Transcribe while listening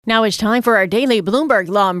Now it's time for our daily Bloomberg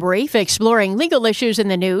Law Brief, exploring legal issues in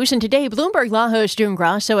the news. And today, Bloomberg Law hosts June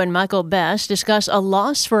Grasso and Michael Best discuss a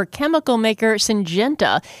loss for chemical maker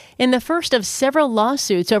Syngenta in the first of several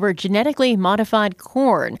lawsuits over genetically modified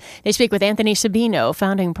corn. They speak with Anthony Sabino,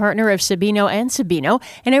 founding partner of Sabino & Sabino,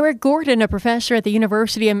 and Eric Gordon, a professor at the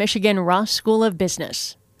University of Michigan Ross School of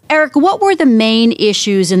Business. Eric, what were the main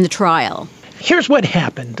issues in the trial? Here's what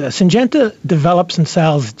happened. Syngenta develops and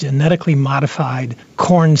sells genetically modified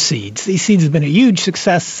corn seeds. These seeds have been a huge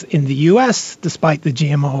success in the U.S., despite the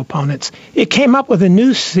GMO opponents. It came up with a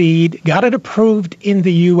new seed, got it approved in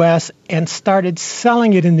the U.S., and started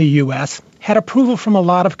selling it in the U.S., had approval from a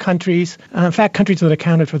lot of countries, in fact, countries that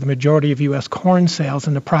accounted for the majority of U.S. corn sales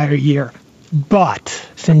in the prior year. But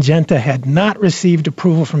Syngenta had not received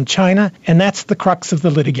approval from China, and that's the crux of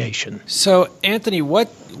the litigation. So, Anthony, what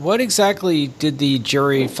exactly did the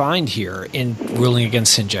jury find here in ruling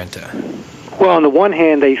against Syngenta? Well, on the one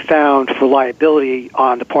hand, they found for liability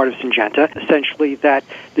on the part of Syngenta, essentially that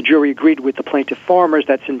the jury agreed with the plaintiff farmers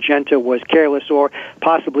that Syngenta was careless or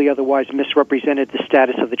possibly otherwise misrepresented the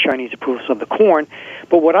status of the Chinese approvals of the corn.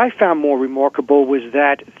 But what I found more remarkable was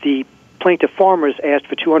that the plaintiff farmers asked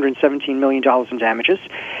for $217 million in damages,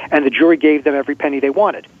 and the jury gave them every penny they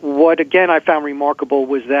wanted. What, again, I found remarkable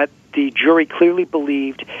was that the jury clearly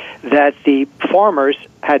believed that the farmers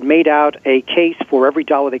had made out a case for every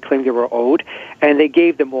dollar they claimed they were owed, and they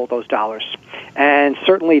gave them all those dollars. And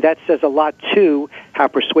certainly that says a lot, too, how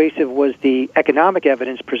persuasive was the economic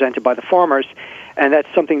evidence presented by the farmers, and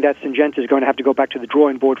that's something that Syngenta is going to have to go back to the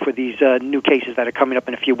drawing board for these new cases that are coming up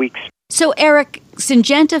in a few weeks. So, Eric,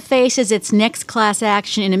 Syngenta faces its next class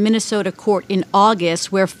action in a Minnesota court in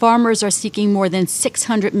August, where farmers are seeking more than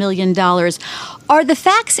 $600 million. Are the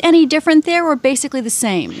facts any different there, or basically the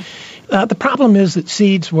same? The problem is that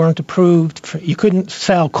seeds weren't approved. You couldn't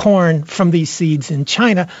sell corn from these seeds in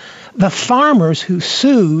China. The farmers who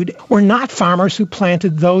sued were not farmers who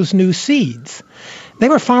planted those new seeds. They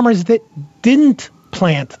were farmers that didn't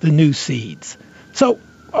plant the new seeds. So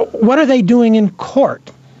what are they doing in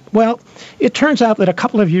court? Well, it turns out that a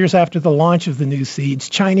couple of years after the launch of the new seeds,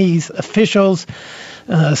 Chinese officials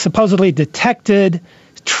supposedly detected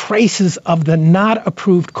traces of the not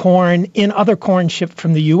approved corn in other corn shipped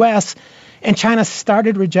from the U.S., and China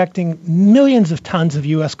started rejecting millions of tons of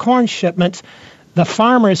U.S. corn shipments. The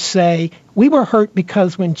farmers say, we were hurt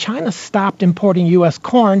because when China stopped importing U.S.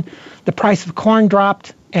 corn, the price of corn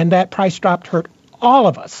dropped, and that price drop hurt all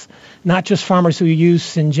of us, not just farmers who use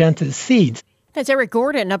Syngenta's seeds. That's Eric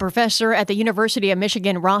Gordon, a professor at the University of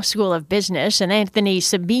Michigan Ross School of Business, and Anthony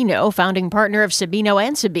Sabino, founding partner of Sabino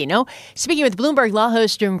 & Sabino, speaking with Bloomberg Law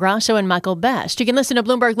hosts June Grasso and Michael Best. You can listen to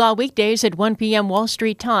Bloomberg Law weekdays at 1 p.m. Wall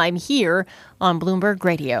Street time here on Bloomberg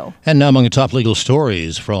Radio. And now among the top legal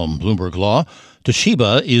stories from Bloomberg Law,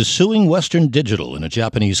 Toshiba is suing Western Digital in a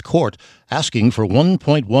Japanese court, asking for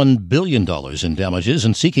 $1.1 billion in damages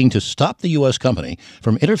and seeking to stop the U.S. company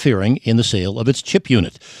from interfering in the sale of its chip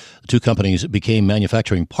unit. The two companies became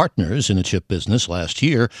manufacturing partners in the chip business last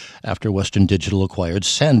year after Western Digital acquired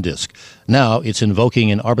SanDisk. Now it's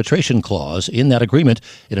invoking an arbitration clause in that agreement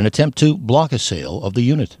in an attempt to block a sale of the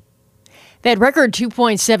unit. That record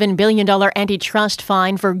 $2.7 billion antitrust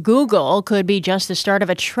fine for Google could be just the start of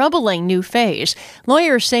a troubling new phase.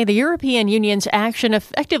 Lawyers say the European Union's action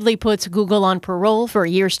effectively puts Google on parole for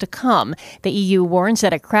years to come. The EU warns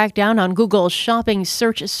that a crackdown on Google's shopping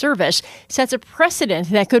search service sets a precedent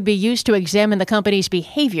that could be used to examine the company's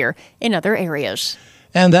behavior in other areas.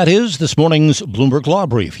 And that is this morning's Bloomberg Law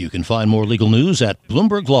Brief. You can find more legal news at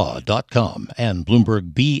BloombergLaw.com and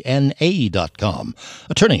BloombergBNA.com.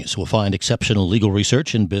 Attorneys will find exceptional legal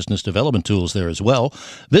research and business development tools there as well.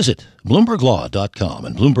 Visit BloombergLaw.com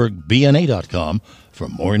and BloombergBNA.com for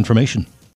more information.